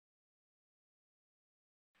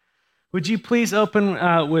Would you please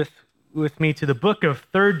open with me to the book of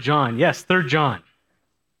 3 John? Yes, 3 John.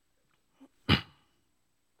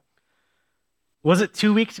 Was it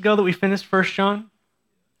 2 weeks ago that we finished 1 John?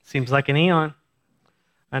 Seems like an eon.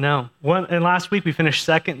 I know. And last week we finished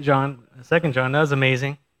 2 John. 2 John, that was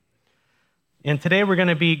amazing. And today we're going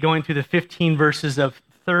to be going through the 15 verses of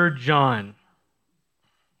 3 John.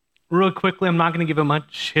 Real quickly, I'm not going to give a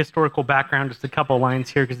much historical background, just a couple lines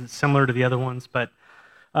here because it's similar to the other ones. But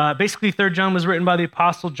basically, 3 John was written by the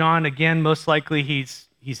Apostle John. Again, most likely he's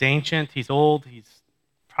ancient, he's old, he's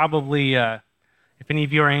probably, if any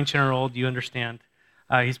of you are ancient or old, you understand.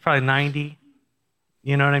 He's probably 90.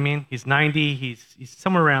 You know what I mean? He's 90, he's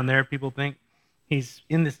somewhere around there, people think. He's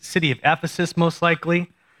in the city of Ephesus, most likely.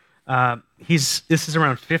 This is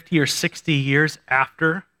around 50 or 60 years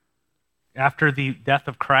after the death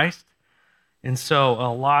of Christ. And so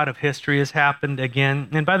a lot of history has happened again.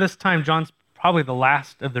 And by this time, John's probably the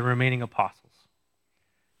last of the remaining apostles.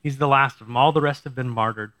 He's the last of them. All the rest have been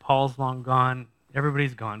martyred. Paul's long gone.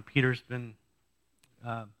 Everybody's gone. Peter's been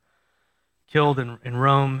killed in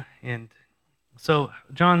Rome. And so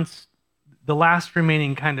John's the last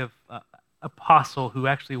remaining kind of apostle who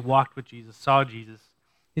actually walked with Jesus, saw Jesus.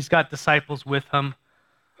 He's got disciples with him.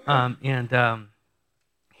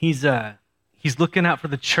 He's looking out for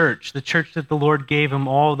the church that the Lord gave him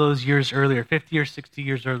all those years earlier, 50 or 60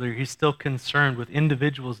 years earlier. He's still concerned with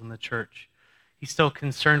individuals in the church. He's still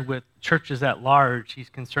concerned with churches at large. He's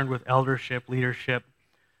concerned with eldership, leadership.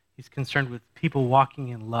 He's concerned with people walking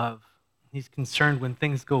in love. He's concerned when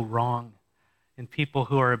things go wrong and people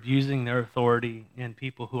who are abusing their authority and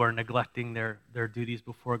people who are neglecting their duties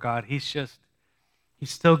before God. He's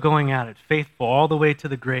still going at it, faithful all the way to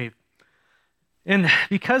the grave. And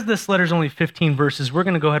because this letter is only 15 verses, we're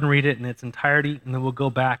going to go ahead and read it in its entirety, and then we'll go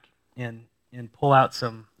back and pull out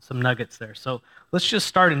some nuggets there. So let's just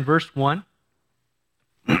start in verse 1.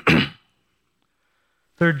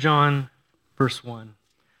 3 John, verse 1.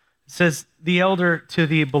 It says, "The elder to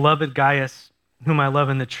the beloved Gaius, whom I love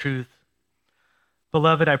in the truth.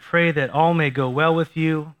 Beloved, I pray that all may go well with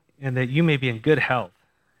you, and that you may be in good health,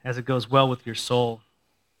 as it goes well with your soul.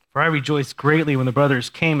 For I rejoiced greatly when the brothers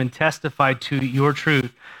came and testified to your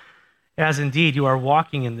truth, as indeed you are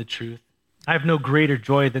walking in the truth. I have no greater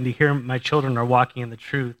joy than to hear my children are walking in the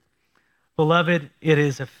truth. Beloved, it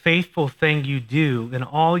is a faithful thing you do in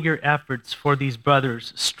all your efforts for these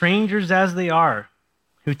brothers, strangers as they are,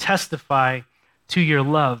 who testify to your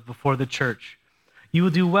love before the church. You will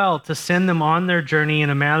do well to send them on their journey in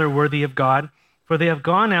a manner worthy of God, for they have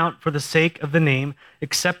gone out for the sake of the name,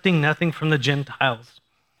 accepting nothing from the Gentiles.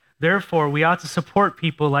 Therefore, we ought to support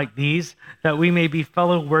people like these, that we may be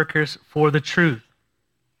fellow workers for the truth.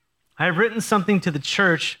 I have written something to the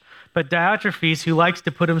church, but Diotrephes, who likes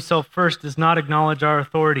to put himself first, does not acknowledge our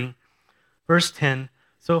authority." Verse 10,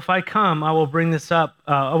 "So if I come, I will bring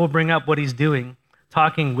up what he's doing,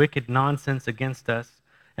 talking wicked nonsense against us.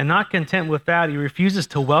 And not content with that, he refuses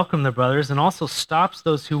to welcome the brothers and also stops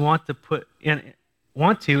those who want to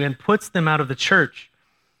and puts them out of the church.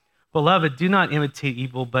 Beloved, do not imitate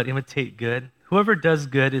evil, but imitate good. Whoever does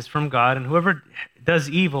good is from God, and whoever does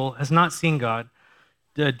evil has not seen God.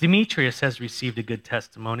 Demetrius has received a good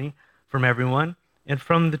testimony from everyone, and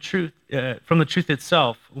from the truth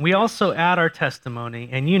itself. We also add our testimony,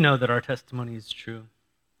 and you know that our testimony is true."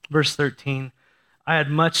 Verse 13, "I had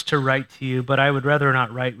much to write to you, but I would rather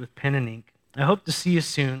not write with pen and ink. I hope to see you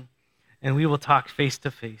soon, and we will talk face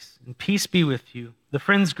to face. And peace be with you. The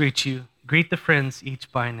friends greet you. Greet the friends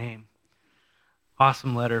each by name."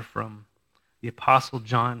 Awesome letter from the Apostle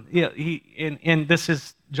John. Yeah, and this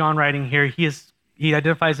is John writing here. He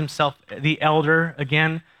identifies himself the elder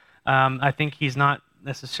again. I think he's not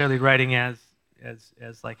necessarily writing as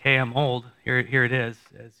like, "Hey, I'm old. Here it is."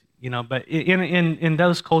 But in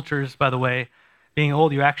those cultures, by the way, being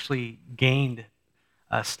old, you actually gained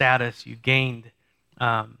status. You gained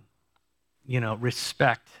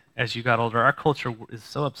respect as you got older. Our culture is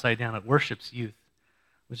so upside down; it worships youth,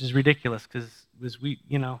 which is ridiculous because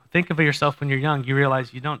think of yourself when you're young. You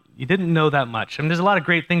realize you didn't know that much. I mean, there's a lot of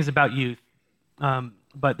great things about youth,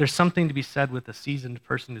 but there's something to be said with a seasoned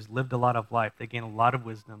person who's lived a lot of life. They gain a lot of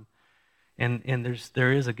wisdom, and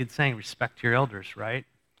there is a good saying: respect your elders, right?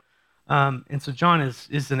 And so John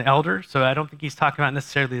is an elder, so I don't think he's talking about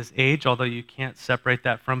necessarily his age, although you can't separate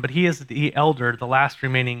that from. But he is the elder, the last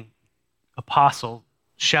remaining apostle,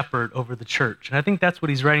 shepherd over the church. And I think that's what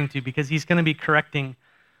he's writing to, because he's going to be correcting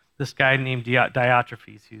this guy named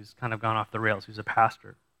Diotrephes, who's kind of gone off the rails, who's a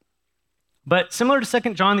pastor. But similar to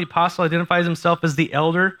 2 John, the apostle identifies himself as the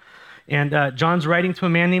elder, and John's writing to a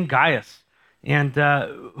man named Gaius, and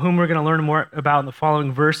whom we're going to learn more about in the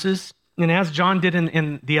following verses. And as John did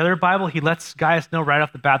in the other Bible, he lets Gaius know right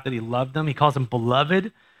off the bat that he loved him. He calls him beloved,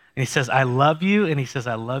 and he says, I love you, and he says,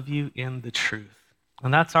 I love you in the truth.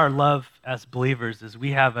 And that's our love as believers, is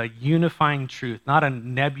we have a unifying truth, not a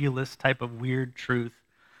nebulous type of weird truth,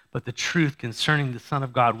 but the truth concerning the Son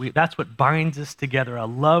of God. That's what binds us together, a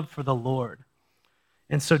love for the Lord.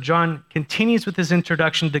 And so John continues with his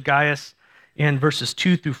introduction to Gaius in verses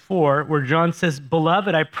 2 through 4, where John says,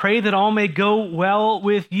 Beloved, I pray that all may go well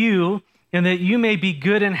with you and that you may be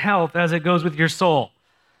good in health as it goes with your soul.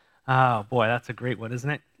 Oh, boy, that's a great one, isn't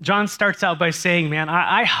it? John starts out by saying, man,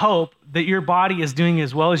 I hope that your body is doing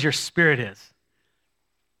as well as your spirit is.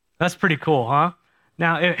 That's pretty cool, huh?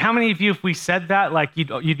 Now, how many of you, if we said that, like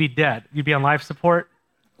you'd be dead? You'd be on life support?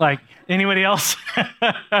 Like anybody else?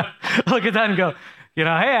 Look at that and go, hey,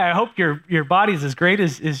 I hope your body's as great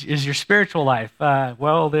as your spiritual life.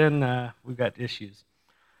 Well, then we've got issues.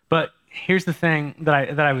 But here's the thing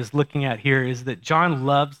that I was looking at here is that John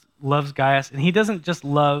loves Gaius, and he doesn't just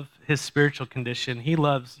love his spiritual condition.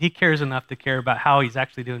 He cares enough to care about how he's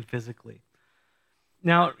actually doing physically.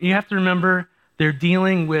 Now, you have to remember, they're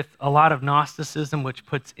dealing with a lot of Gnosticism, which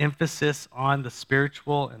puts emphasis on the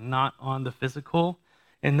spiritual and not on the physical.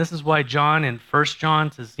 And this is why John in 1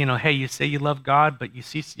 John says, hey, you say you love God, but you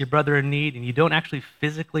see your brother in need, and you don't actually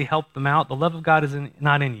physically help them out. The love of God is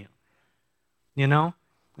not in you,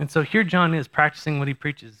 And so here John is practicing what he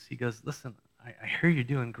preaches. He goes, listen, I hear you're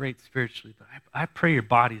doing great spiritually, but I pray your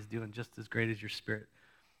body's doing just as great as your spirit.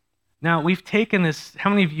 Now, we've taken this,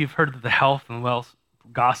 how many of you have heard of the health and wealth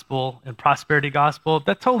gospel and prosperity gospel?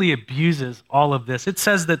 That totally abuses all of this. It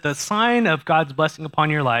says that the sign of God's blessing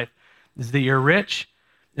upon your life is that you're rich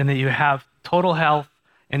and that you have total health,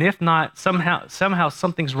 and if not, somehow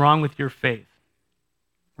something's wrong with your faith.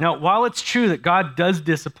 Now, while it's true that God does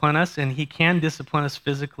discipline us, and he can discipline us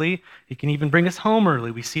physically, he can even bring us home early.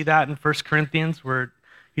 We see that in 1 Corinthians, where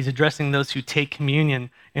he's addressing those who take communion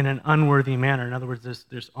in an unworthy manner. In other words,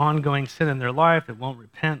 there's ongoing sin in their life that won't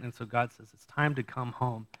repent, and so God says it's time to come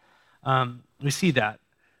home. We see that.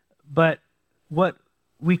 But what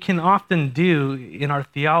we can often do in our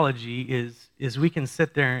theology is we can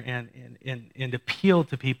sit there and appeal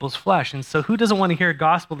to people's flesh. And so who doesn't want to hear a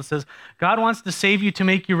gospel that says, God wants to save you, to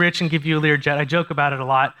make you rich and give you a Learjet? I joke about it a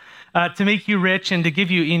lot. To make you rich and to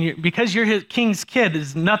give you, because you're his king's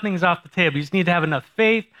kid, nothing's off the table. You just need to have enough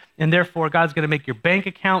faith, and therefore God's going to make your bank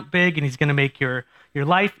account big, and he's going to make your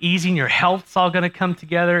life easy, and your health's all going to come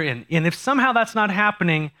together. And if somehow that's not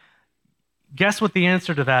happening, guess what the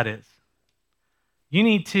answer to that is? You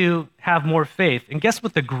need to have more faith. And guess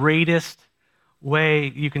what the greatest way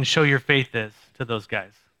you can show your faith is to those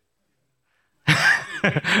guys?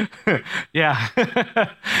 Yeah.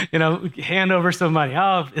 Hand over some money.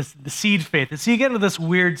 Oh, it's the seed faith. And so you get into this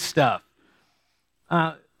weird stuff.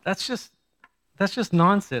 That's just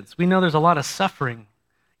nonsense. We know there's a lot of suffering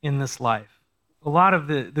in this life. A lot of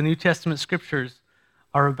the New Testament scriptures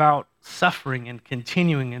are about suffering and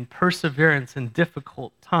continuing and perseverance in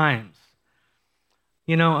difficult times.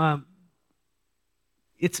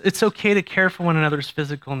 It's okay to care for one another's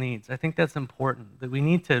physical needs. I think that's important, that we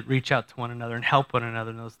need to reach out to one another and help one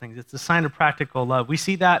another in those things. It's a sign of practical love. We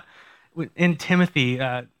see that in Timothy,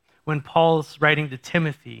 when Paul's writing to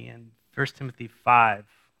Timothy in 1 Timothy 5,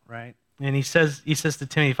 right? And he says to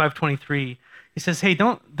Timothy, 5:23, he says, hey,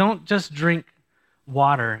 don't just drink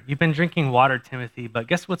water. You've been drinking water, Timothy, but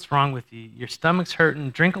guess what's wrong with you? Your stomach's hurting.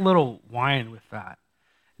 Drink a little wine with that.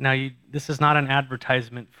 Now, this is not an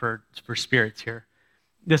advertisement for spirits here.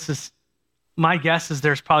 My guess is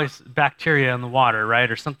there's probably bacteria in the water, right,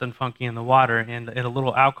 or something funky in the water, and a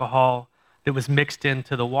little alcohol that was mixed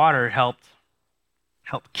into the water helped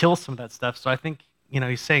kill some of that stuff. So I think,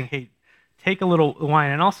 he's saying, hey, take a little wine,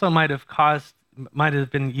 and also might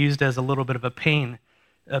have been used as a little bit of a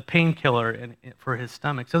painkiller for his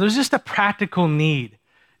stomach. So there's just a practical need,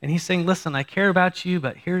 and he's saying, listen, I care about you,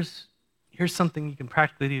 but here's something you can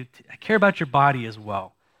practically do. I care about your body as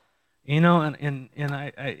well. In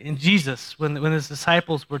Jesus, when his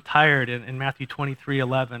disciples were tired in Matthew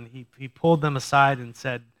 23:11, he pulled them aside and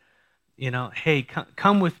said, hey,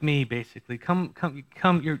 come with me, basically. Come.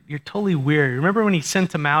 You're totally weary. Remember when he sent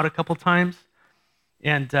them out a couple times?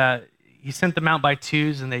 And he sent them out by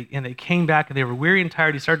twos, and they came back, and they were weary and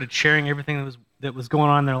tired. He started sharing everything that was going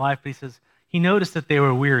on in their life. But he noticed that they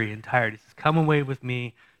were weary and tired. He says, come away with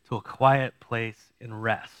me to a quiet place and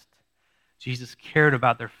rest. Jesus cared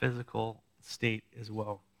about their physical state as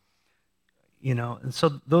well. And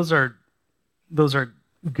so those are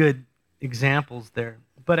good examples there.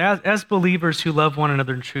 But as believers who love one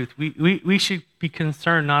another in truth, we should be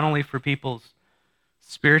concerned not only for people's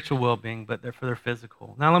spiritual well-being, but they're for their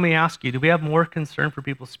physical. Now let me ask you, do we have more concern for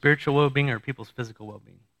people's spiritual well-being or people's physical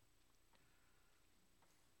well-being?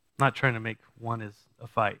 I'm not trying to make one as a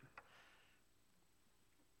fight.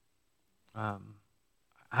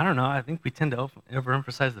 I don't know. I think we tend to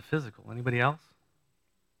overemphasize the physical. Anybody else?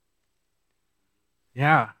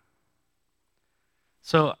 Yeah.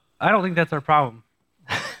 So I don't think that's our problem.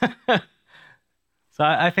 So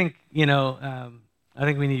I think, I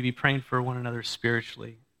think we need to be praying for one another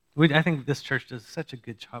spiritually. I think this church does such a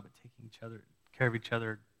good job at taking care of each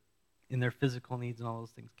other in their physical needs and all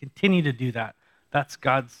those things. Continue to do that. That's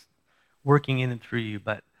God's working in and through you.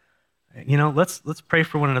 But let's pray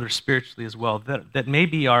for one another spiritually as well. That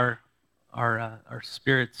maybe our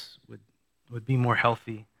spirits would be more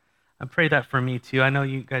healthy. I pray that for me too. I know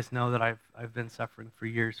you guys know that I've been suffering for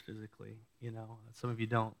years physically. Some of you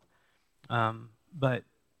don't. But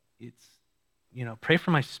it's pray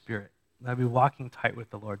for my spirit. I'll be walking tight with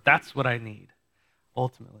the Lord. That's what I need,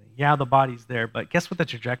 ultimately. Yeah, the body's there, but guess what the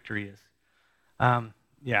trajectory is?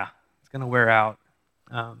 It's going to wear out.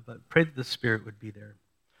 But pray that the spirit would be there.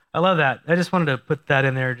 I love that. I just wanted to put that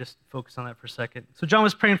in there, just focus on that for a second. So John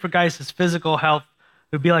was praying for guys' physical health.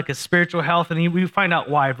 It would be like a spiritual health, and we find out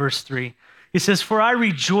why, verse 3. He says, "For I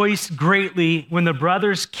rejoiced greatly when the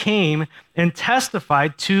brothers came and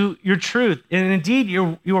testified to your truth. And indeed,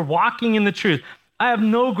 you are walking in the truth. I have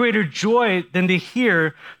no greater joy than to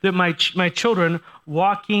hear that my children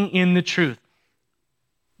walking in the truth."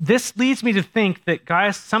 This leads me to think that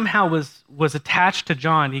Gaius somehow was attached to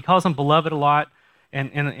John. He calls him beloved a lot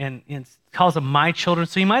and calls him my children.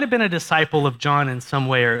 So he might have been a disciple of John in some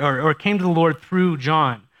way or came to the Lord through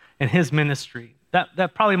John and his ministry.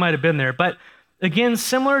 That probably might have been there. But again,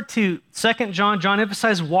 similar to 2 John, John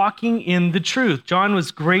emphasized walking in the truth. John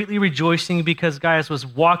was greatly rejoicing because Gaius was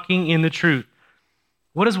walking in the truth.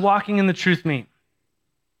 What does walking in the truth mean?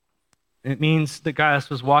 It means that Gaius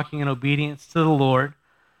was walking in obedience to the Lord,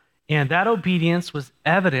 and that obedience was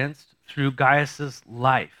evidenced through Gaius's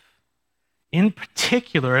life. In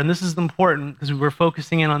particular, and this is important because we were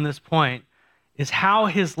focusing in on this point, is how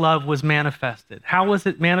his love was manifested. How was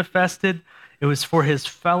it manifested? It was for his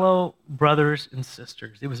fellow brothers and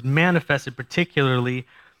sisters. It was manifested particularly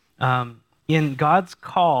in God's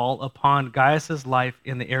call upon Gaius's life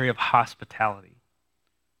in the area of hospitality.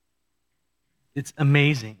 It's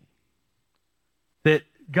amazing that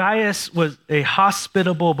Gaius was a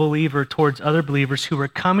hospitable believer towards other believers who were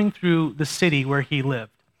coming through the city where he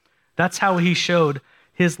lived. That's how he showed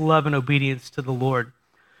his love and obedience to the Lord.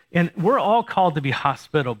 And we're all called to be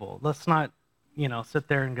hospitable. Let's not, sit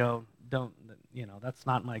there and go, that's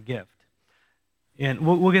not my gift. And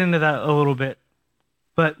we'll get into that a little bit.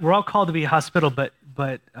 But we're all called to be hospitable,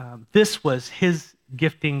 but this was his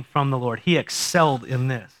gifting from the Lord. He excelled in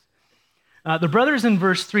this. The brothers in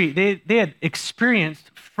verse 3, they had experienced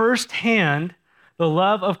firsthand the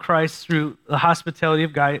love of Christ through the hospitality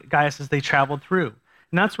of Gaius as they traveled through.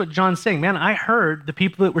 And that's what John's saying. Man, I heard the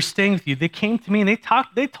people that were staying with you, they came to me and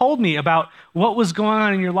they told me about what was going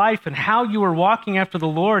on in your life and how you were walking after the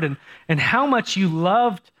Lord and how much you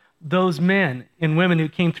loved those men and women who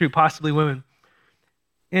came through, possibly women.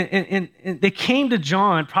 And they came to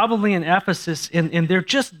John, probably in Ephesus, and they're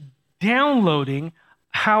just downloading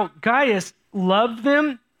how Gaius loved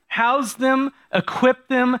them, housed them, equipped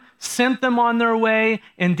them, sent them on their way,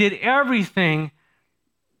 and did everything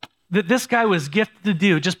that this guy was gifted to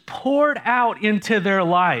do, just poured out into their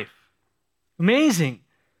life. Amazing.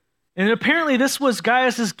 And apparently this was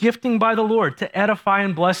Gaius' gifting by the Lord to edify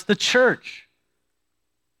and bless the church.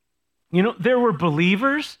 There were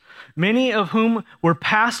believers, many of whom were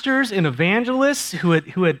pastors and evangelists who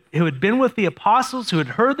had been with the apostles, who had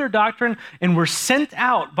heard their doctrine, and were sent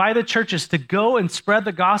out by the churches to go and spread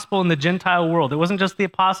the gospel in the Gentile world. It wasn't just the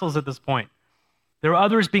apostles at this point. There were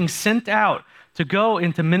others being sent out to go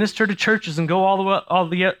and to minister to churches and go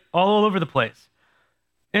all over the place.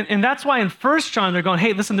 And that's why in 1 John they're going,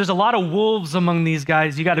 hey, listen, there's a lot of wolves among these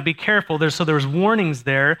guys. You got to be careful. So there's warnings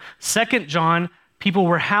there. 2 John, people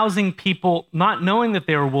were housing people not knowing that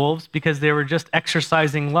they were wolves because they were just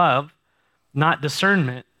exercising love, not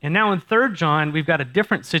discernment. And now in 3 John, we've got a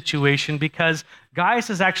different situation because Gaius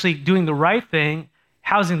is actually doing the right thing,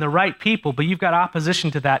 housing the right people, but you've got opposition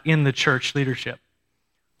to that in the church leadership,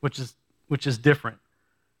 which is different.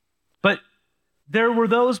 But there were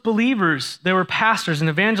those believers, there were pastors and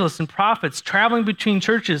evangelists and prophets traveling between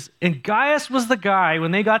churches, and Gaius was the guy,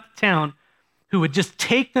 when they got to town, who would just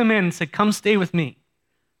take them in and say, come stay with me.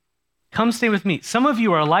 Come stay with me. Some of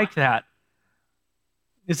you are like that.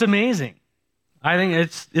 It's amazing. I think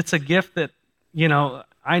it's a gift that,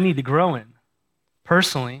 I need to grow in,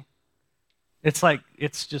 personally. It's like,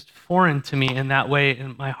 it's just foreign to me in that way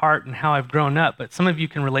in my heart and how I've grown up. But some of you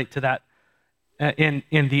can relate to that. In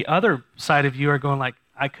the other side of you are going like,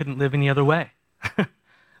 I couldn't live any other way.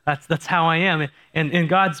 That's how I am. And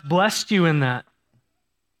God's blessed you in that.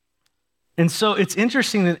 And so it's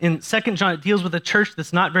interesting that in 2 John, it deals with a church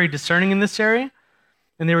that's not very discerning in this area.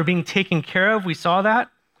 And they were being taken care of. We saw that.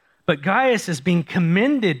 But Gaius is being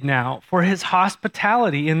commended now for his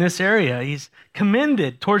hospitality in this area. He's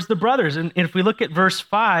commended towards the brothers. And if we look at verse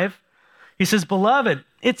 5, he says, "Beloved,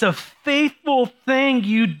 it's a faithful thing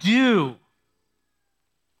you do."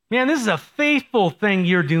 Man, this is a faithful thing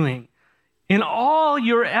you're doing in all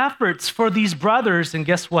your efforts for these brothers. And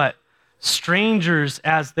guess what? Strangers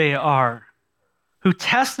as they are, who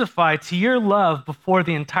testify to your love before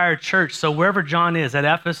the entire church. So wherever John is, at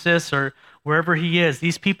Ephesus or wherever he is,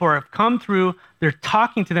 these people have come through, they're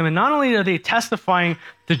talking to them, and not only are they testifying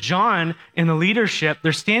to John in the leadership,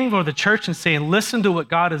 they're standing before the church and saying, listen to what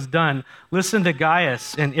God has done. Listen to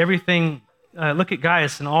Gaius and everything. Look at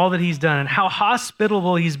Gaius and all that he's done and how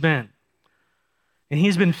hospitable he's been. And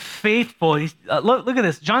he's been faithful. Look at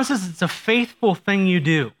this. John says it's a faithful thing you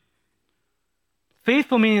do.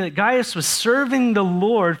 Faithful meaning that Gaius was serving the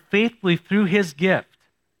Lord faithfully through his gift.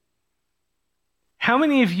 How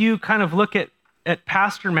many of you kind of look at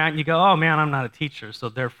Pastor Matt and you go, oh man, I'm not a teacher, so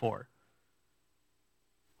therefore.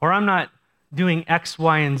 Or I'm not doing X,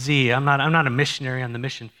 Y, and Z. I'm not a missionary on the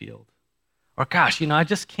mission field. Or gosh, I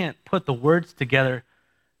just can't put the words together,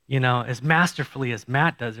 as masterfully as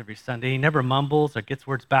Matt does every Sunday. He never mumbles or gets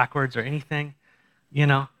words backwards or anything,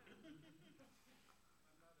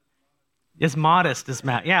 As modest as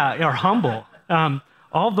Matt, yeah, or humble.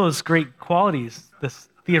 All those great qualities, this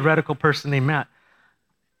theoretical person named Matt.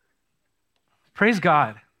 Praise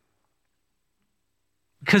God.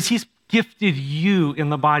 Because he's gifted you in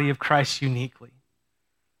the body of Christ uniquely.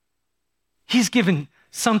 He's given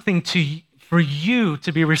something for you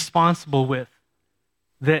to be responsible with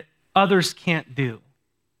that others can't do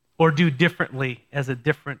or do differently as a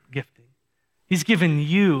different gifting. He's given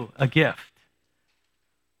you a gift.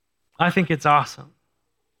 I think it's awesome.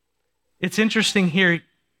 It's interesting here,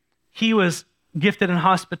 he was gifted in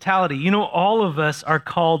hospitality. All of us are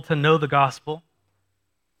called to know the gospel.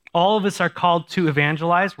 All of us are called to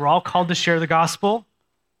evangelize. We're all called to share the gospel.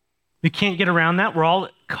 We can't get around that. We're all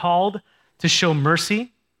called to show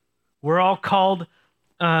mercy. We're all called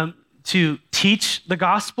to teach the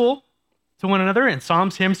gospel to one another in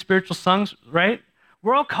psalms, hymns, spiritual songs, right?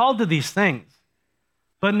 We're all called to these things.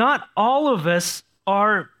 But not all of us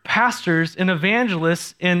are pastors and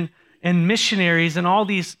evangelists and missionaries and all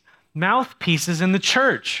these mouthpieces in the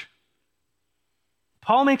church.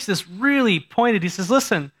 Paul makes this really pointed. He says,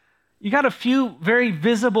 listen, you got a few very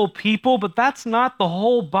visible people, but that's not the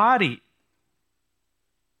whole body.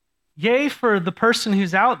 Yay for the person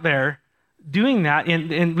who's out there doing that,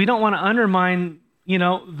 and we don't want to undermine,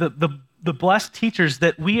 the blessed teachers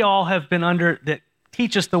that we all have been under that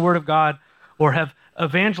teach us the Word of God or have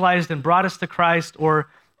evangelized and brought us to Christ or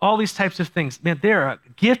all these types of things. Man, they're a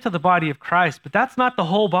gift to the body of Christ, but that's not the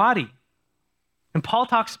whole body. And Paul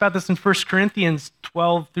talks about this in 1 Corinthians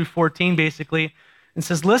 12 through 14, basically, and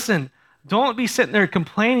says, listen, don't be sitting there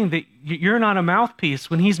complaining that you're not a mouthpiece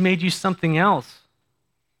when he's made you something else.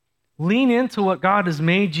 Lean into what God has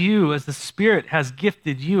made you as the Spirit has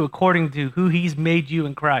gifted you according to who he's made you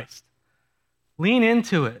in Christ. Lean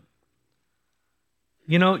into it.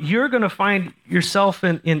 You're going to find yourself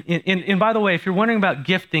in by the way, if you're wondering about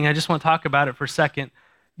gifting, I just want to talk about it for a second.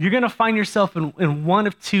 You're going to find yourself in one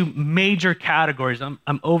of two major categories. I'm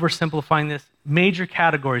oversimplifying this. Major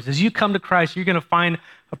categories. As you come to Christ, you're going to find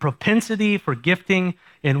a propensity for gifting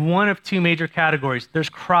in one of two major categories. There's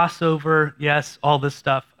crossover, yes, all this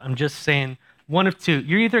stuff. I'm just saying one of two.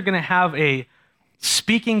 You're either going to have a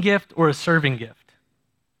speaking gift or a serving gift.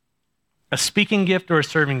 A speaking gift or a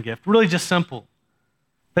serving gift. Really just simple.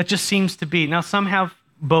 That just seems to be. Now, some have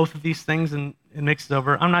both of these things and it mixes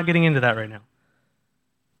over. I'm not getting into that right now.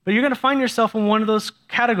 But you're going to find yourself in one of those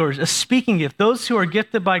categories, a speaking gift. Those who are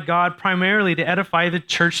gifted by God primarily to edify the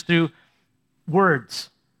church through words.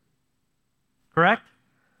 Correct?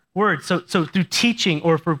 Words. So through teaching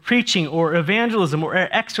or for preaching or evangelism or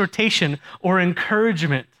exhortation or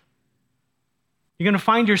encouragement. You're going to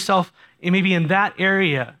find yourself maybe in that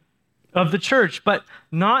area of the church. But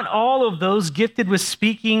not all of those gifted with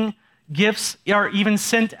speaking gifts are even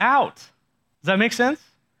sent out. Does that make sense?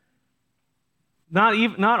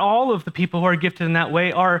 Not all of the people who are gifted in that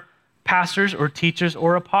way are pastors or teachers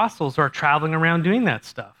or apostles or are traveling around doing that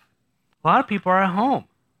stuff. A lot of people are at home,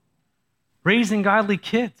 raising godly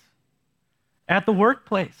kids, at the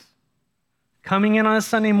workplace, coming in on a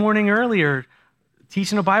Sunday morning early or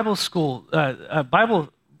teaching a Bible school, Bible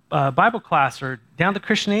class, or down the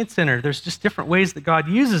Christian Aid Center. There's just different ways that God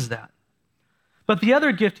uses that. But the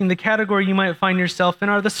other gifting, the category you might find yourself in,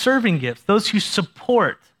 are the serving gifts, those who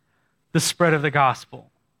support the spread of the gospel,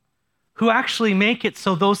 who actually make it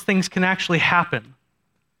so those things can actually happen.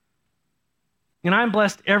 And I'm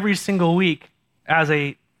blessed every single week as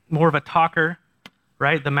more of a talker,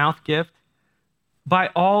 right, the mouth gift, by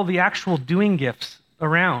all the actual doing gifts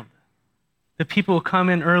around. The people who come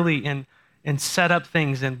in early and set up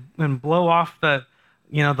things and blow off the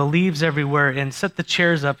leaves everywhere and set the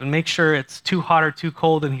chairs up and make sure it's too hot or too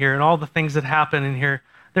cold in here, and all the things that happen in here.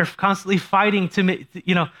 They're constantly fighting to make,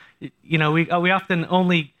 we often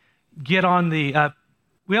only get on the,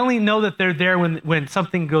 we only know that they're there when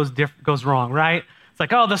something goes wrong, right? It's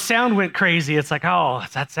like, oh, the sound went crazy. It's like, oh,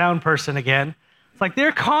 it's that sound person again. It's like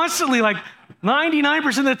they're constantly, like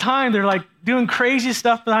 99% of the time, they're like doing crazy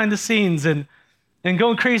stuff behind the scenes and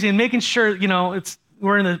going crazy and making sure,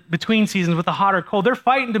 we're in the between seasons with the hot or cold. They're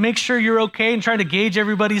fighting to make sure you're okay and trying to gauge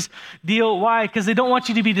everybody's deal. Why? Because they don't want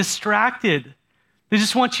you to be distracted. They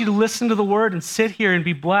just want you to listen to the word and sit here and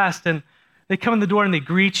be blessed. And they come in the door and they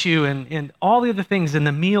greet you and all the other things, and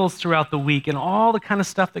the meals throughout the week and all the kind of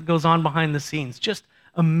stuff that goes on behind the scenes. Just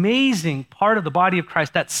amazing part of the body of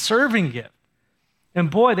Christ, that serving gift. And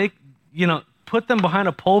boy, they, put them behind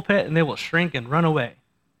a pulpit and they will shrink and run away.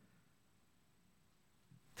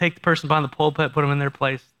 Take the person behind the pulpit, put them in their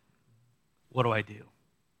place. What do I do?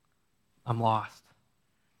 I'm lost.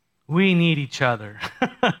 We need each other.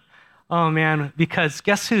 Oh man, because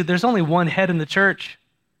guess who? There's only one head in the church.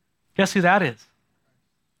 Guess who that is?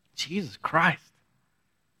 Jesus Christ.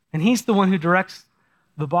 And he's the one who directs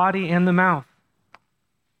the body and the mouth.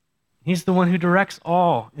 He's the one who directs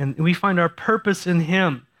all, and we find our purpose in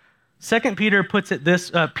him. Peter puts it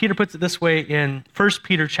this way in 1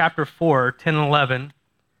 Peter chapter 4, 10 and 11.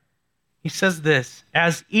 He says this,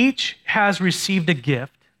 as each has received a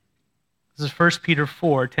gift, this is 1 Peter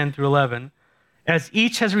 4, 10 through 11, as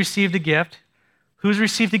each has received a gift, who's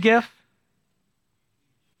received a gift?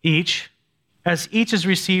 Each. As each has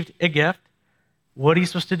received a gift, what are you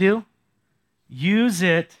supposed to do? Use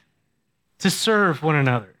it to serve one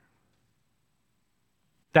another.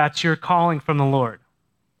 That's your calling from the Lord.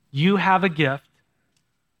 You have a gift.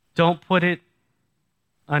 Don't put it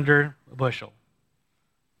under a bushel,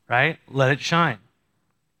 right? Let it shine.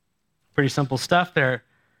 Pretty simple stuff there.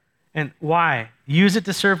 And why? Use it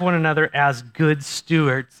to serve one another as good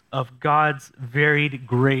stewards of God's varied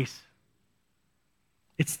grace.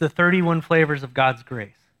 It's the 31 flavors of God's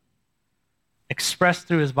grace expressed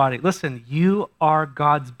through his body. Listen, you are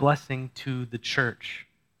God's blessing to the church.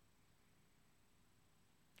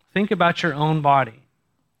 Think about your own body.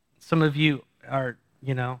 Some of you are,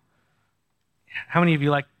 how many of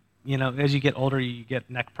you as you get older, you get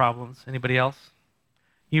neck problems? Anybody else?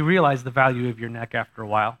 You realize the value of your neck after a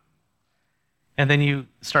while. And then you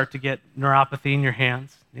start to get neuropathy in your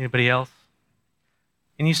hands. Anybody else?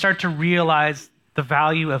 And you start to realize the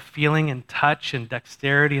value of feeling and touch and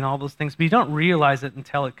dexterity and all those things, but you don't realize it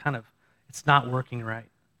until it's not working right.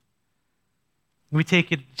 We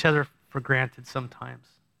take each other for granted sometimes.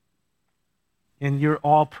 And you're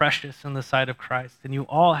all precious in the sight of Christ, and you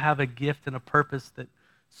all have a gift and a purpose that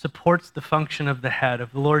supports the function of the head,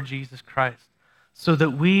 of the Lord Jesus Christ, so that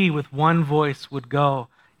we with one voice would go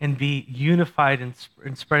and be unified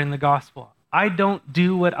in spreading the gospel. I don't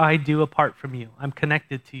do what I do apart from you. I'm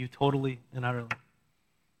connected to you totally and utterly.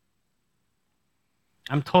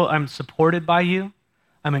 I'm supported by you.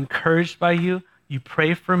 I'm encouraged by you. You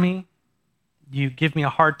pray for me. You give me a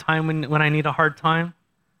hard time when I need a hard time.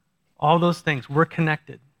 All those things, we're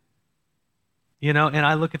connected. And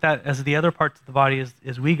I look at that as the other parts of the body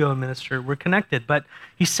as we go and minister, we're connected. But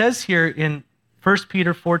he says here in 1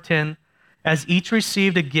 Peter 4:10, as each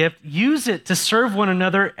received a gift, use it to serve one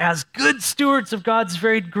another as good stewards of God's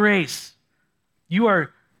varied grace. You are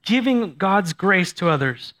giving God's grace to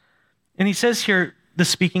others. And he says here, the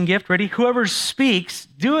speaking gift, ready? Whoever speaks,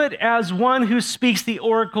 do it as one who speaks the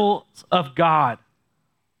oracles of God.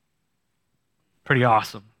 Pretty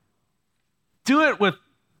awesome. Do it with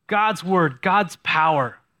God's word, God's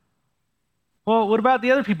power. Well, what about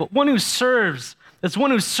the other people? One who serves. That's one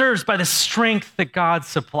who serves by the strength that God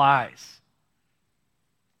supplies.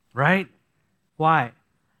 Right? Why?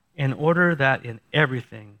 In order that in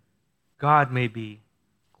everything God may be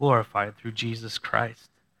glorified through Jesus Christ.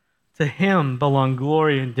 To him belong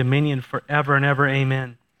glory and dominion forever and ever.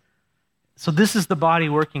 Amen. So this is the body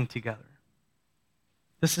working together.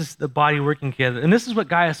 This is the body working together. And this is what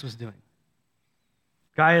Gaius was doing.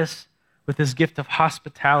 Gaius, with his gift of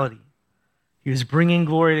hospitality, He was bringing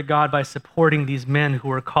glory to God by supporting these men who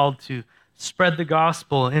were called to spread the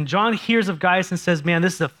gospel. And John hears of Gaius and says, man,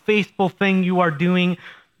 this is a faithful thing you are doing,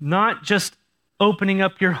 not just opening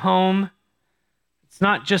up your home. It's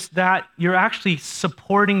not just that. You're actually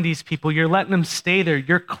supporting these people. You're letting them stay there.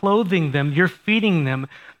 You're clothing them. You're feeding them.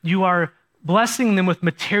 You are blessing them with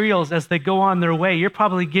materials as they go on their way. You're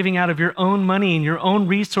probably giving out of your own money and your own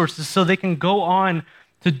resources so they can go on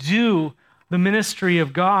to do the ministry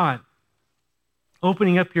of God,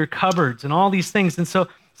 opening up your cupboards and all these things. And so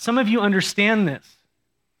some of you understand this,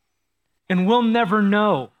 and we'll never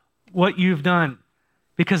know what you've done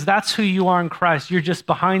because that's who you are in Christ. You're just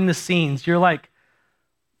behind the scenes. You're like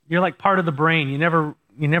part of the brain. You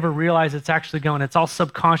never realize it's actually going. It's all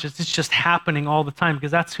subconscious. It's just happening all the time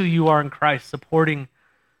because that's who you are in Christ, supporting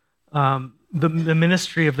the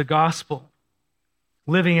ministry of the gospel,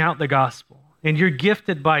 living out the gospel. And you're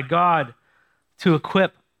gifted by God to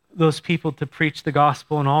equip those people to preach the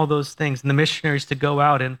gospel and all those things, and the missionaries to go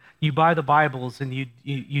out, and you buy the Bibles and you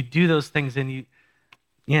do those things, and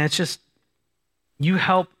it's just, you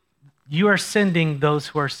help, you are sending those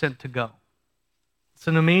who are sent to go. It's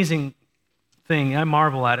an amazing thing. I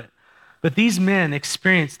marvel at it. But these men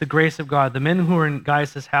experienced the grace of God. The men who were in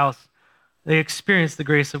Gaius' house, they experienced the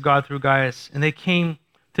grace of God through Gaius, and they came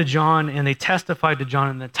to John and they testified to John,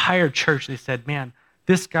 and the entire church, they said, man,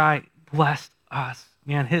 this guy blessed us.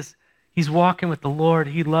 Man, he's walking with the Lord.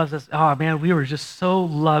 He loves us. Oh, man, we were just so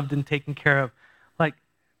loved and taken care of. Like,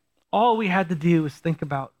 all we had to do was think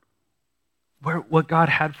about what God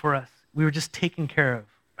had for us. We were just taken care of.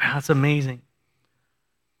 Wow, that's amazing.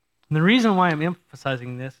 And the reason why I'm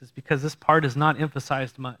emphasizing this is because this part is not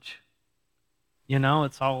emphasized much. You know,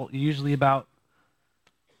 it's all usually about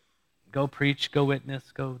go preach, go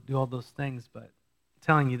witness, go do all those things. But I'm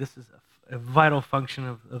telling you, this is a vital function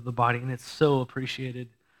of the body, and it's so appreciated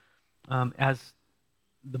as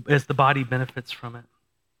the body benefits from it.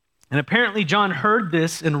 And apparently John heard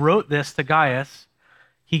this and wrote this to Gaius.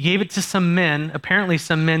 He gave it to some men, apparently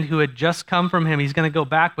some men who had just come from him. He's going to go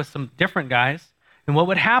back with some different guys. And what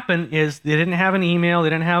would happen is they didn't have an email, they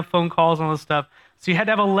didn't have phone calls and all this stuff. So you had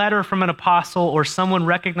to have a letter from an apostle or someone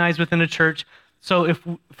recognized within a church. So if,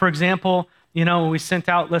 for example, you know, when we sent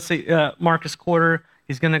out, let's say Marcus Quarter,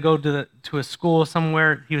 he's going to go to a school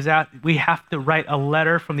somewhere he was at. We have to write a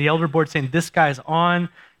letter from the elder board saying, this guy's on,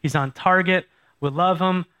 he's on target, we love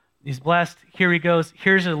him, he's blessed, here he goes,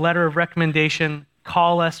 here's a letter of recommendation,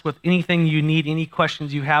 call us with anything you need, any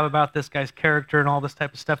questions you have about this guy's character and all this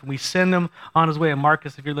type of stuff, and we send him on his way. And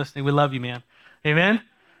Marcus, if you're listening, we love you, man. Amen?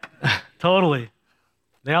 Totally.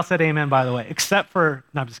 They all said amen, by the way, except for,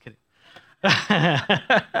 no, I'm just kidding.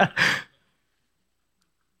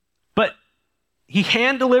 But he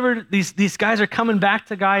hand-delivered, these guys are coming back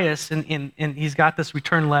to Gaius, and he's got this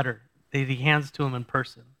return letter that he hands to him in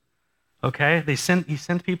person. Okay? He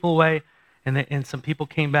sent people away, and some people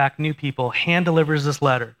came back, new people, hand-delivers this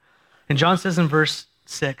letter. And John says in verse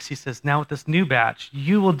 6, he says, now with this new batch,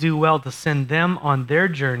 you will do well to send them on their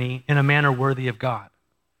journey in a manner worthy of God.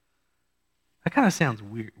 That kind of sounds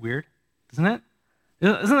weird, doesn't it?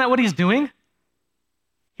 Isn't that what he's doing?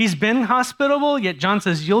 He's been hospitable, yet John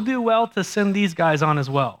says, you'll do well to send these guys on as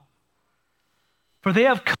well. For they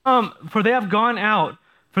have gone out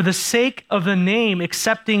for the sake of the name,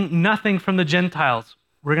 accepting nothing from the Gentiles.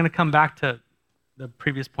 We're going to come back to the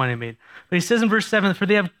previous point I made. But he says in verse 7, for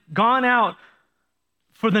they have gone out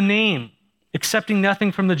for the name, accepting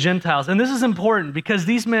nothing from the Gentiles. And this is important because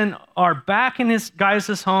these men are back in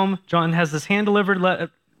Gaius' home. John has this hand-delivered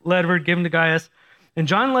letter given to Gaius. And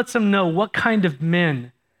John lets them know what kind of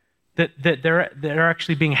men that they're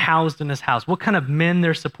actually being housed in his house, what kind of men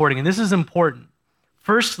they're supporting. And this is important.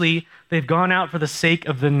 Firstly, they've gone out for the sake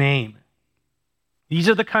of the name. These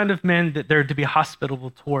are the kind of men that they're to be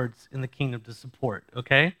hospitable towards in the kingdom to support,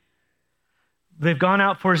 okay? They've gone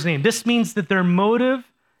out for his name. This means that their motive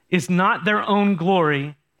is not their own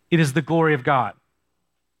glory, it is the glory of God.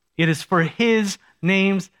 It is for his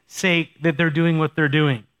name's sake that they're doing what they're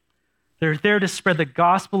doing. They're there to spread the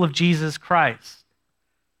gospel of Jesus Christ.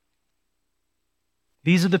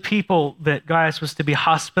 These are the people that Gaius was to be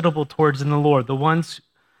hospitable towards in the Lord, the ones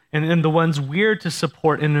and the ones we're to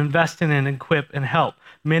support and invest in and equip and help.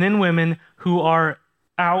 Men and women who are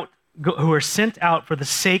sent out for the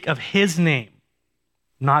sake of his name,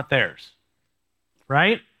 not theirs.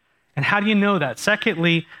 Right? And how do you know that?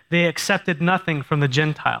 Secondly, they accepted nothing from the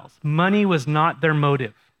Gentiles. Money was not their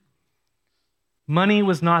motive. Money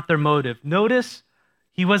was not their motive. Notice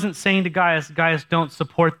he wasn't saying to Gaius, don't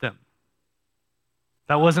support them.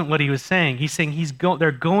 That wasn't what he was saying. He's saying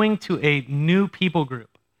they're going to a new people group.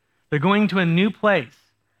 They're going to a new place.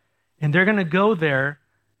 And they're going to go there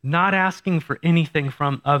not asking for anything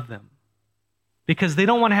of them because they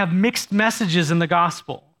don't want to have mixed messages in the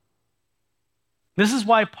gospel. This is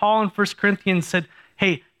why Paul in 1 Corinthians said,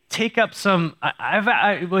 hey, take up some,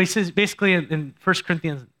 well, he says basically in 1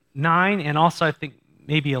 Corinthians 9 and also I think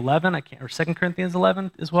maybe 11, or 2 Corinthians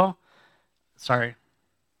 11 as well. Sorry,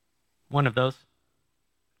 one of those.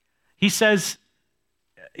 He says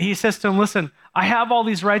to him, listen, I have all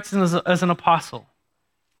these rights as an apostle.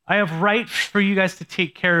 I have right for you guys to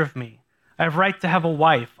take care of me. I have right to have a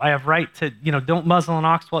wife. I have right to, don't muzzle an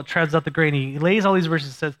ox while it treads out the grain. He lays all these verses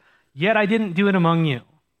and says, yet I didn't do it among you.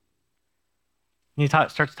 And he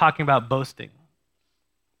starts talking about boasting.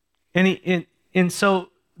 And so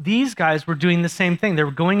these guys were doing the same thing. They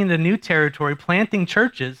were going into new territory, planting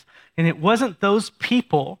churches, and it wasn't those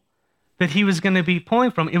people that he was going to be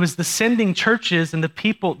pulling from. It was the sending churches and the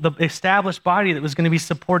people, the established body that was going to be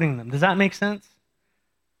supporting them. Does that make sense?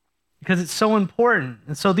 Because it's so important.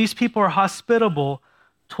 And so these people are hospitable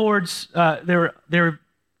towards,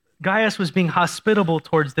 Gaius was being hospitable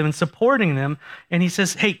towards them and supporting them. And he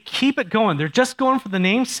says, hey, keep it going. They're just going for the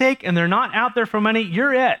name's sake and they're not out there for money.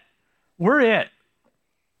 You're it. We're it.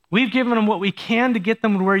 We've given them what we can to get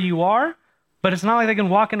them to where you are, but it's not like they can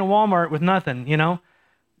walk into Walmart with nothing,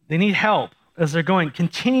 They need help as they're going.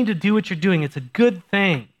 Continue to do what you're doing. It's a good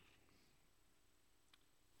thing.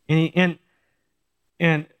 And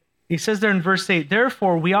he says there in verse 8,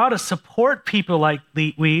 therefore we ought to support people like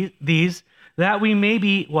these, that we may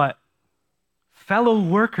be what? Fellow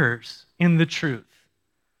workers in the truth.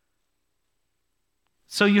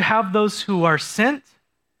 So you have those who are sent,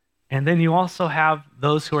 and then you also have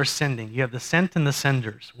those who are sending. You have the sent and the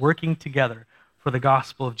senders working together for the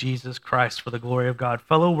gospel of Jesus Christ, for the glory of God.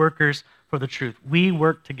 Fellow workers for the truth. We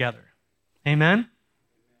work together. Amen?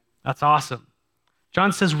 That's awesome.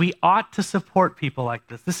 John says we ought to support people like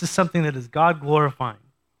this. This is something that is God glorifying.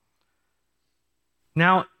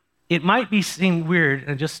 Now, it might seem weird,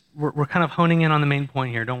 and we're kind of honing in on the main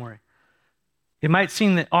point here, don't worry. It might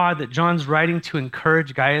seem odd that John's writing to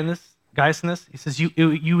encourage Gaius in this. He says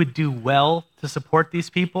you would do well to support these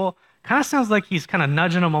people. Kind of sounds like he's kind of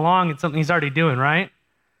nudging them along in something he's already doing, right?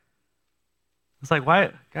 It's like,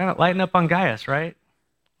 why? Kind of lighten up on Gaius, right?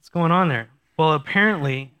 What's going on there? Well,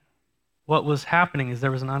 apparently, what was happening is there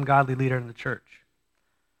was an ungodly leader in the church.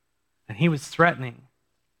 And he was threatening.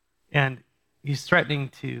 And he's threatening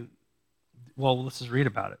to, well, let's just read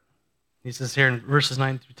about it. He says here in verses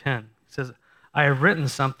 9 through 10, he says, I have written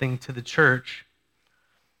something to the church.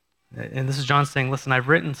 And this is John saying, listen, I've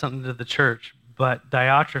written something to the church, but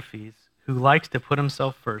Diotrephes, who likes to put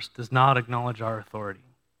himself first, does not acknowledge our authority.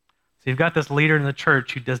 So you've got this leader in the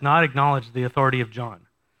church who does not acknowledge the authority of John.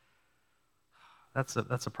 That's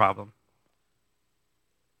a problem.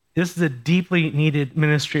 This is a deeply needed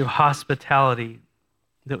ministry of hospitality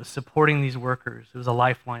that was supporting these workers. It was a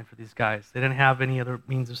lifeline for these guys. They didn't have any other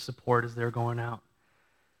means of support as they were going out.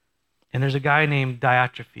 And there's a guy named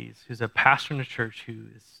Diotrephes who's a pastor in the church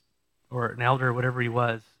or an elder or whatever he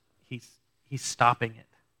was. He's stopping it.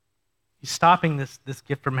 He's stopping this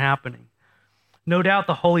gift from happening. No doubt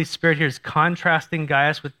the Holy Spirit here is contrasting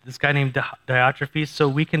Gaius with this guy named Diotrephes so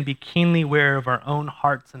we can be keenly aware of our own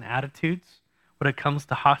hearts and attitudes when it comes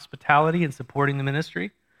to hospitality and supporting the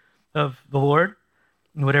ministry of the Lord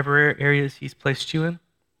in whatever areas he's placed you in.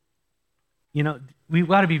 We've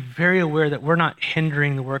got to be very aware that we're not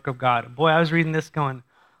hindering the work of God. Boy, I was reading this going,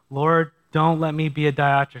 Lord, don't let me be a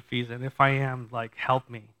Diotrephes, and if I am, help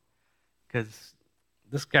me, because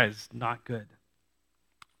this guy's not good.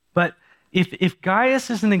 But if Gaius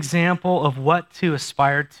is an example of what to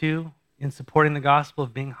aspire to in supporting the gospel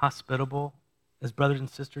of being hospitable as brothers and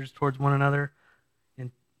sisters towards one another,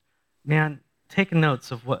 and man, take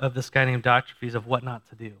notes of this guy named Diotrephes of what not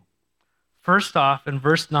to do. First off, in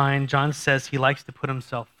verse 9, John says he likes to put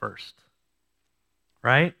himself first,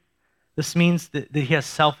 right? This means that he has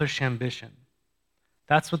selfish ambition.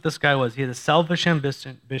 That's what this guy was. He had a selfish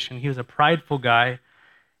ambition. He was a prideful guy,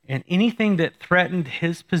 and anything that threatened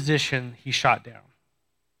his position, he shot down.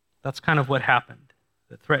 That's kind of what happened,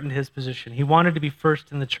 that threatened his position. He wanted to be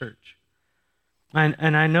first in the church.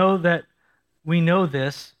 And I know that we know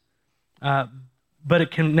this, but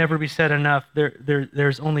it can never be said enough.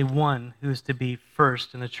 There's only one who's to be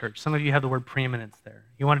first in the church. Some of you have the word preeminence there.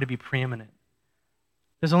 You wanted to be preeminent.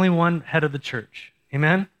 There's only one head of the church.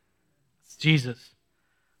 Amen? It's Jesus.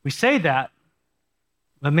 We say that,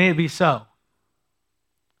 but may it be so.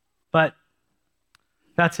 But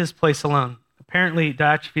that's his place alone. Apparently,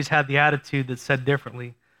 Diotrephes had the attitude that said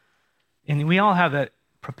differently. And we all have that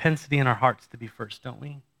propensity in our hearts to be first, don't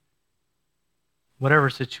we?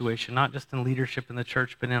 whatever situation, not just in leadership in the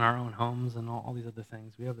church, but in our own homes and all these other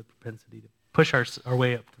things. We have the propensity to push our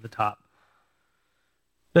way up to the top.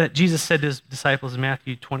 But Jesus said to his disciples in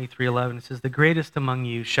Matthew 23:11, he says, the greatest among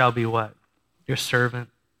you shall be what? Your servant.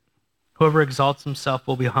 Whoever exalts himself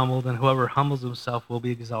will be humbled, and whoever humbles himself will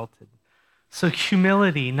be exalted. So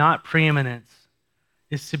humility, not preeminence,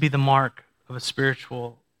 is to be the mark of a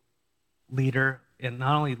spiritual leader, and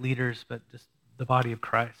not only leaders, but just the body of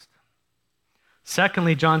Christ.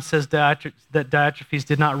 Secondly, John says that Diotrephes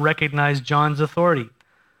did not recognize John's authority.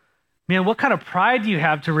 Man, what kind of pride do you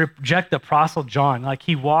have to reject the Apostle John? Like,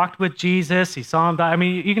 he walked with Jesus, he saw him die. I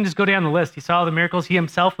mean, you can just go down the list. He saw the miracles. He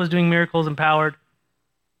himself was doing miracles empowered.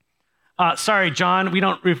 Sorry, John, we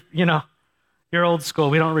don't, you're old school.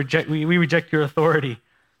 We reject your authority.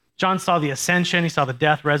 John saw the ascension. He saw the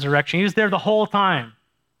death, resurrection. He was there the whole time.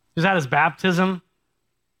 He was at his baptism.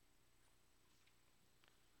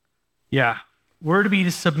 Yeah, we're to be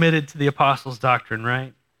submitted to the apostles' doctrine,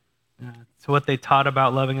 right? To what they taught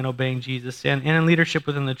about loving and obeying Jesus, and in leadership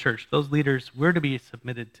within the church. Those leaders, we're to be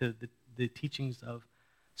submitted to the teachings of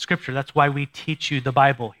Scripture. That's why we teach you the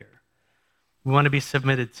Bible here. We want to be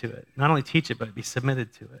submitted to it. Not only teach it, but be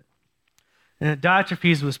submitted to it. And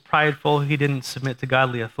Diotrephes was prideful. He didn't submit to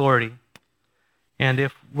godly authority. And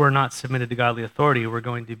if we're not submitted to godly authority, we're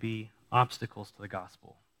going to be obstacles to the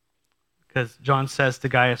gospel. Because John says to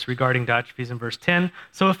Gaius regarding Diotrephes in verse 10,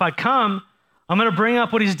 so if I come, I'm going to bring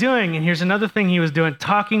up what he's doing. And here's another thing he was doing,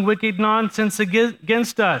 talking wicked nonsense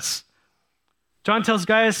against us. John tells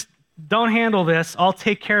Gaius, don't handle this. I'll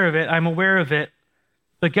take care of it. I'm aware of it.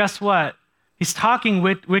 But guess what? He's talking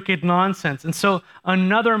wicked nonsense. And so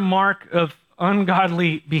another mark of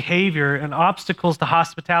ungodly behavior and obstacles to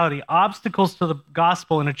hospitality, obstacles to the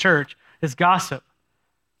gospel in a church is gossip.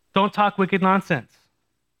 Don't talk wicked nonsense.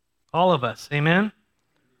 All of us. Amen?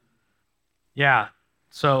 Yeah.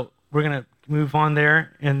 So we're going to move on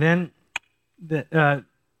there. And then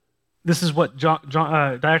this is what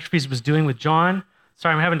Diotrephes was doing with John.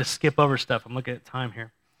 Sorry, I'm having to skip over stuff. I'm looking at time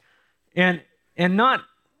here. And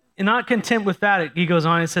not content with that, he goes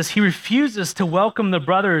on and says, he refuses to welcome the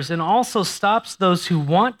brothers and also stops those who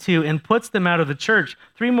want to and puts them out of the church.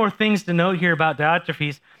 3 more things to note here about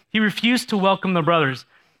Diotrephes. He refused to welcome the brothers.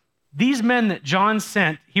 These men that John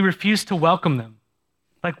sent, he refused to welcome them.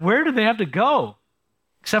 Like, where do they have to go?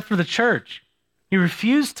 Except for the church. He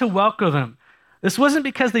refused to welcome them. This wasn't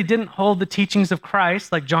because they didn't hold the teachings of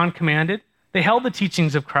Christ like John commanded. They held the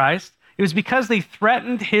teachings of Christ. It was because they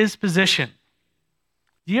threatened his position.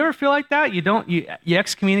 Do you ever feel like that? You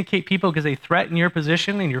excommunicate people because they threaten your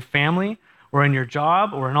position in your family or in your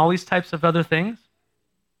job or in all these types of other things?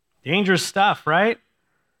 Dangerous stuff, right?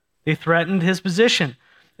 They threatened his position.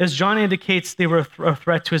 As John indicates, they were a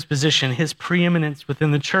threat to his position, his preeminence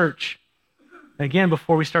within the church. Again,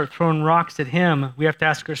 before we start throwing rocks at him, we have to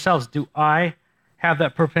ask ourselves, do I have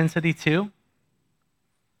that propensity too?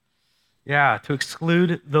 Yeah, to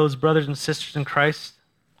exclude those brothers and sisters in Christ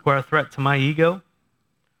who are a threat to my ego?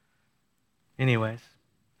 Anyways,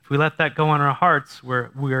 if we let that go in our hearts,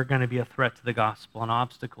 we are going to be a threat to the gospel, an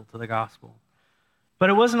obstacle to the gospel. But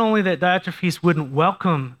it wasn't only that Diotrephes wouldn't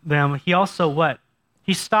welcome them, he also what?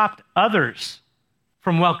 He stopped others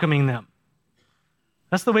from welcoming them.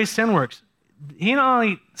 That's the way sin works. He not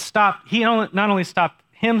only stopped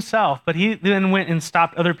himself, but he then went and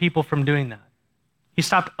stopped other people from doing that. He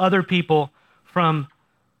stopped other people from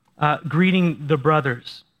greeting the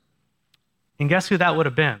brothers. And guess who that would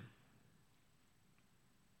have been?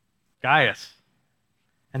 Gaius.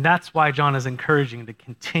 And that's why John is encouraging to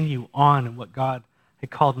continue on in what God had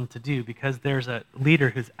called him to do, because there's a leader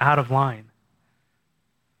who's out of line.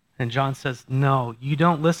 And John says, no, you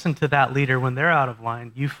don't listen to that leader when they're out of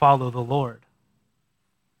line. You follow the Lord.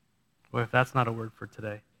 Well, if that's not a word for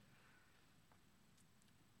today.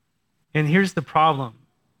 And here's the problem.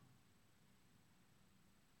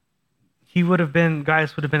 Gaius would have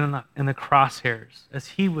been in the crosshairs as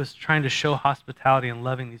he was trying to show hospitality and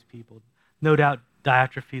loving these people. No doubt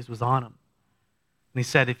Diotrephes was on him. And he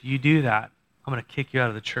said, if you do that, I'm going to kick you out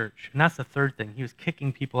of the church. And that's the third thing. He was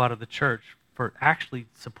kicking people out of the church for actually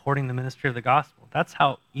supporting the ministry of the gospel. That's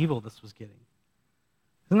how evil this was getting.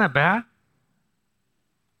 Isn't that bad?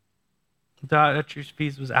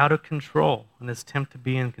 Diotrephes was out of control in his attempt to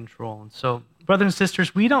be in control. And so, brothers and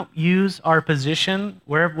sisters, we don't use our position,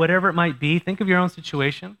 whatever it might be. Think of your own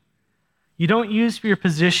situation. You don't use your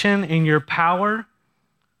position and your power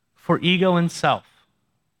for ego and self.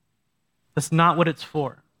 That's not what it's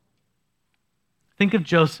for. Think of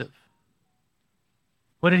Joseph.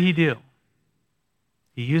 What did he do?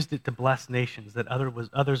 He used it to bless nations that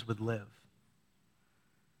others would live.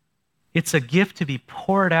 It's a gift to be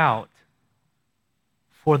poured out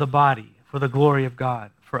for the body, for the glory of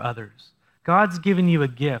God, for others. God's given you a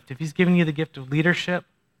gift. If he's given you the gift of leadership,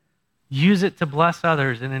 use it to bless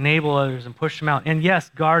others and enable others and push them out. And yes,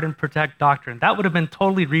 guard and protect doctrine. That would have been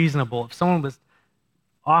totally reasonable if someone was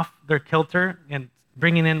off their kilter and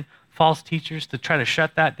bringing in false teachers to try to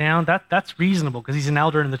shut that down. That's reasonable because he's an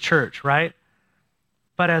elder in the church, right?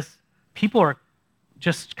 But as people are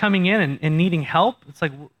just coming in and needing help, it's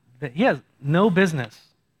like he has no business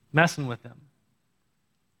messing with them.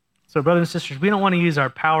 So brothers and sisters, we don't want to use our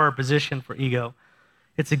power or position for ego.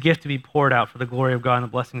 It's a gift to be poured out for the glory of God and the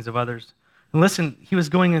blessings of others. And listen, he was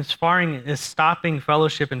going as far as stopping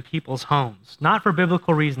fellowship in people's homes, not for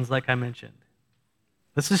biblical reasons like I mentioned.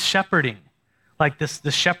 This is shepherding, like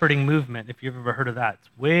the shepherding movement, if you've ever heard of that. It's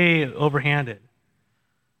way overhanded.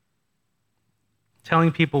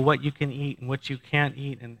 Telling people what you can eat and what you can't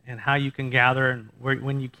eat and how you can gather and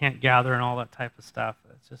when you can't gather and all that type of stuff.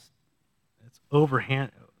 It's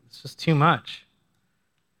overhand. It's just too much.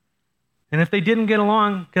 And if they didn't get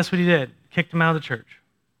along, guess what he did? Kicked them out of the church.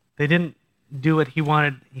 They didn't do what he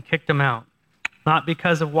wanted. He kicked them out. Not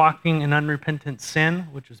because of walking in unrepentant sin,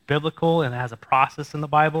 which was biblical and has a process in the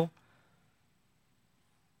Bible,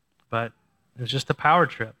 but it was just a power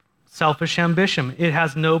trip. Selfish ambition. It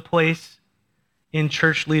has no place in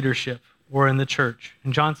church leadership or in the church.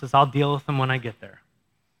 And John says, I'll deal with them when I get there.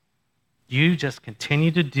 You just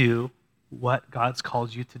continue to do what God's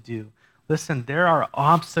called you to do. Listen, there are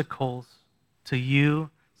obstacles to you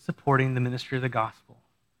supporting the ministry of the gospel.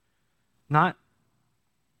 Not,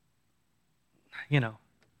 I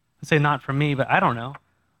say not for me, but I don't know.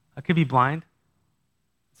 I could be blind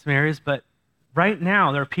in some areas, but right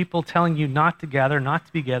now there are people telling you not to gather, not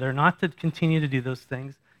to be together, not to continue to do those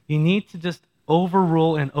things. You need to just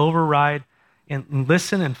overrule and override and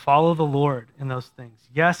listen and follow the Lord in those things.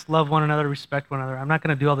 Yes, love one another, respect one another. I'm not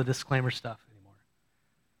going to do all the disclaimer stuff anymore.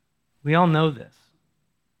 We all know this.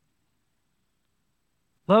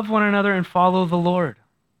 Love one another and follow the Lord.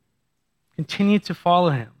 Continue to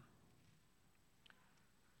follow him.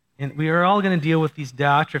 And we are all going to deal with these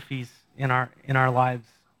diotrephes in our lives.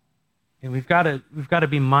 And we've got to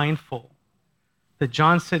be mindful that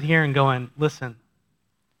John sit here and going, listen,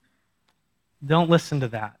 don't listen to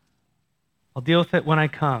that. I'll deal with it when I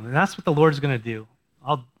come. And that's what the Lord's going to do.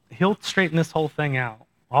 He'll straighten this whole thing out,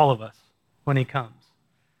 all of us, when he comes.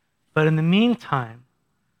 But in the meantime,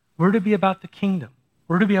 we're to be about the kingdom.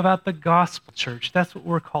 We're to be about the gospel, church. That's what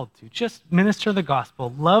we're called to. Just minister the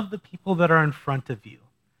gospel. Love the people that are in front of you.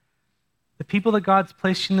 The people that God's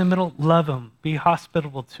placed you in the middle, love them. Be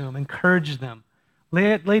hospitable to them. Encourage them.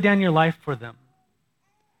 Lay down your life for them.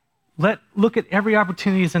 Look at every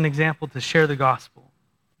opportunity as an example to share the gospel.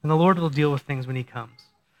 And the Lord will deal with things when he comes.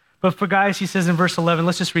 But for guys, he says in verse 11,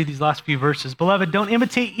 let's just read these last few verses. Beloved, don't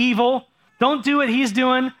imitate evil. Don't do what he's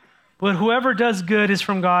doing. But whoever does good is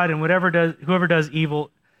from God, and whoever does evil,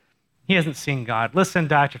 he hasn't seen God. Listen,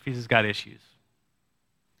 Diotrephes has got issues.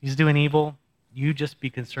 He's doing evil. You just be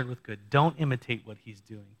concerned with good. Don't imitate what he's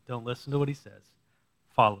doing. Don't listen to what he says.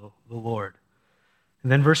 Follow the Lord.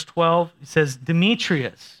 And then verse 12, he says,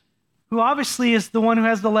 Demetrius, who obviously is the one who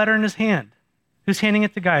has the letter in his hand, who's handing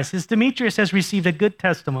it to guys. His Demetrius has received a good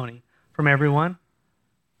testimony from everyone.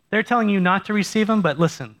 They're telling you not to receive him, but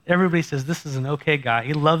listen, everybody says this is an okay guy.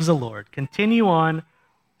 He loves the Lord. Continue on.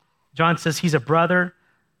 John says he's a brother.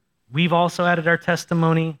 We've also added our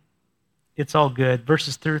testimony. It's all good.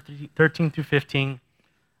 Verses 13 through 15.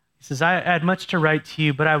 He says, I had much to write to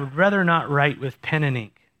you, but I would rather not write with pen and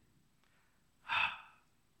ink.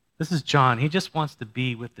 This is John. He just wants to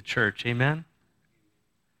be with the church. Amen?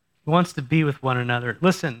 He wants to be with one another.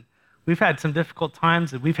 Listen, we've had some difficult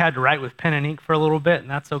times that we've had to write with pen and ink for a little bit, and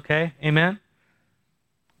that's okay. Amen?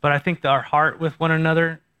 But I think that our heart with one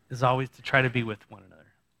another is always to try to be with one another.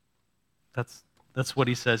 That's what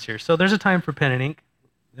he says here. So there's a time for pen and ink,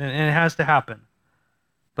 and it has to happen.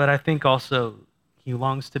 But I think also he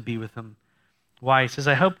longs to be with them. Why? He says,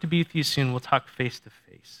 I hope to be with you soon. We'll talk face to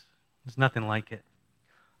face. There's nothing like it.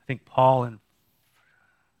 I think Paul in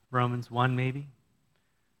Romans 1 maybe,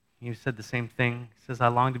 he said the same thing. He says, I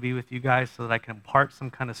long to be with you guys so that I can impart some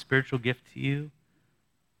kind of spiritual gift to you.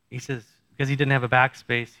 He says, because he didn't have a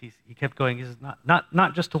backspace, he kept going. He says,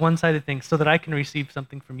 not just a one-sided thing, so that I can receive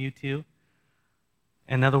something from you too.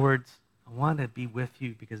 In other words, I want to be with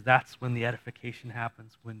you because that's when the edification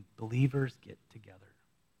happens, when believers get together.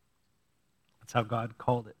 That's how God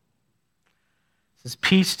called it. He says,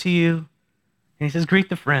 peace to you. And he says, greet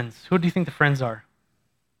the friends. Who do you think the friends are?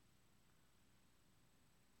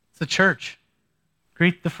 It's the church.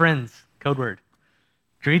 Greet the friends, code word.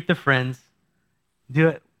 Greet the friends. Do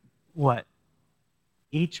it what?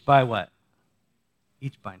 Each by what?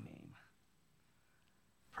 Each by name.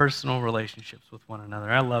 Personal relationships with one another.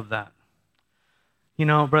 I love that. You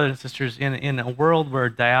know, brothers and sisters, in a world where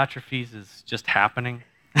Diotrephes is just happening,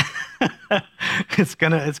 it's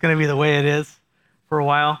gonna be the way it is for a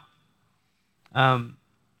while.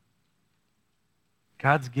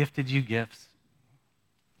 God's gifted you gifts.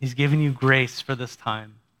 He's given you grace for this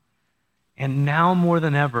time. And now more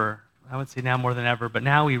than ever, I would say now more than ever, but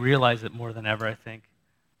now we realize it more than ever, I think,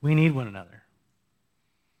 we need one another.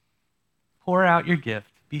 Pour out your gift.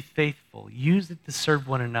 Be faithful. Use it to serve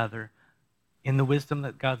one another in the wisdom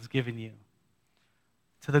that God's given you.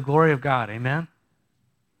 To the glory of God, amen?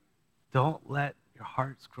 Don't let your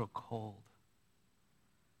hearts grow cold.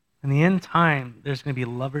 In the end time, there's going to be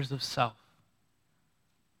lovers of self.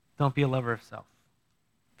 Don't be a lover of self.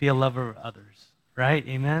 Be a lover of others, right?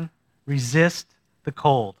 Amen? Resist the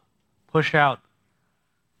cold. Push out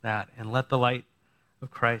that and let the light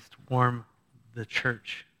of Christ warm the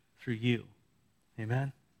church through you.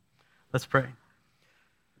 Amen? Let's pray.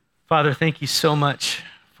 Father, thank you so much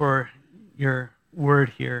for your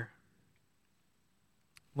word here.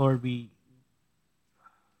 Lord, we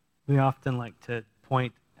often like to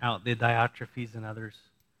point out the Diotrephes and others.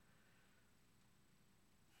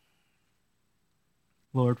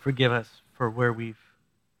 Lord, forgive us for where we've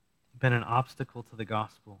been an obstacle to the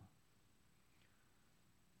gospel.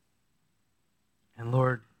 And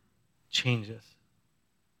Lord, change us.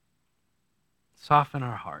 Soften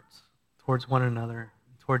our hearts towards one another,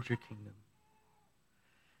 towards your kingdom.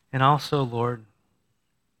 And also, Lord,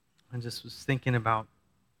 I just was thinking about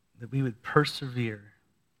that we would persevere.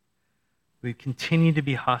 We'd continue to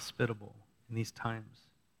be hospitable in these times.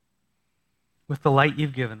 With the light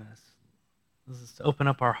you've given us, let's open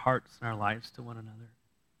up our hearts and our lives to one another.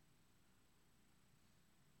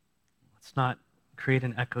 Let's not create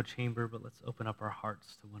an echo chamber, but let's open up our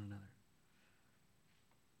hearts to one another.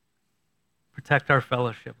 Protect our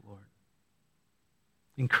fellowship, Lord.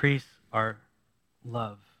 Increase our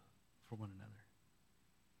love for one another.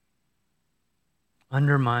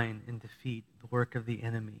 Undermine and defeat the work of the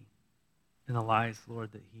enemy and the lies,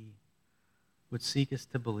 Lord, that he would seek us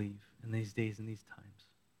to believe in these days and these times.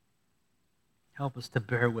 Help us to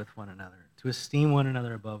bear with one another, to esteem one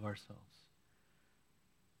another above ourselves,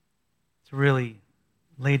 to really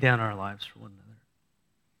lay down our lives for one another.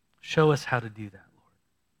 Show us how to do that, Lord.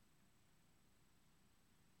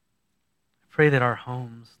 I pray that our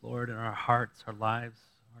homes, Lord, and our hearts, our lives,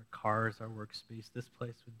 our cars, our workspace, this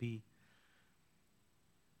place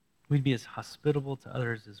we'd be as hospitable to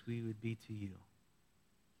others as we would be to you.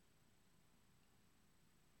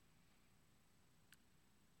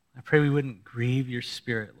 I pray we wouldn't grieve your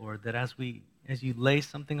spirit, Lord, that as you lay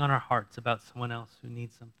something on our hearts about someone else who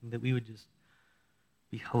needs something, that we would just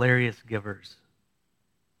be hilarious givers.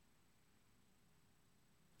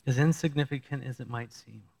 As insignificant as it might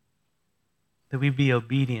seem, that we be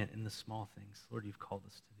obedient in the small things, Lord, you've called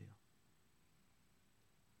us to do.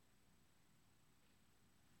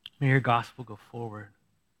 May your gospel go forward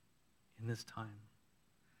in this time.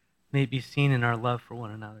 May it be seen in our love for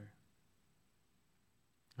one another.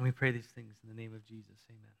 And we pray these things in the name of Jesus.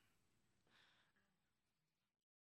 Amen.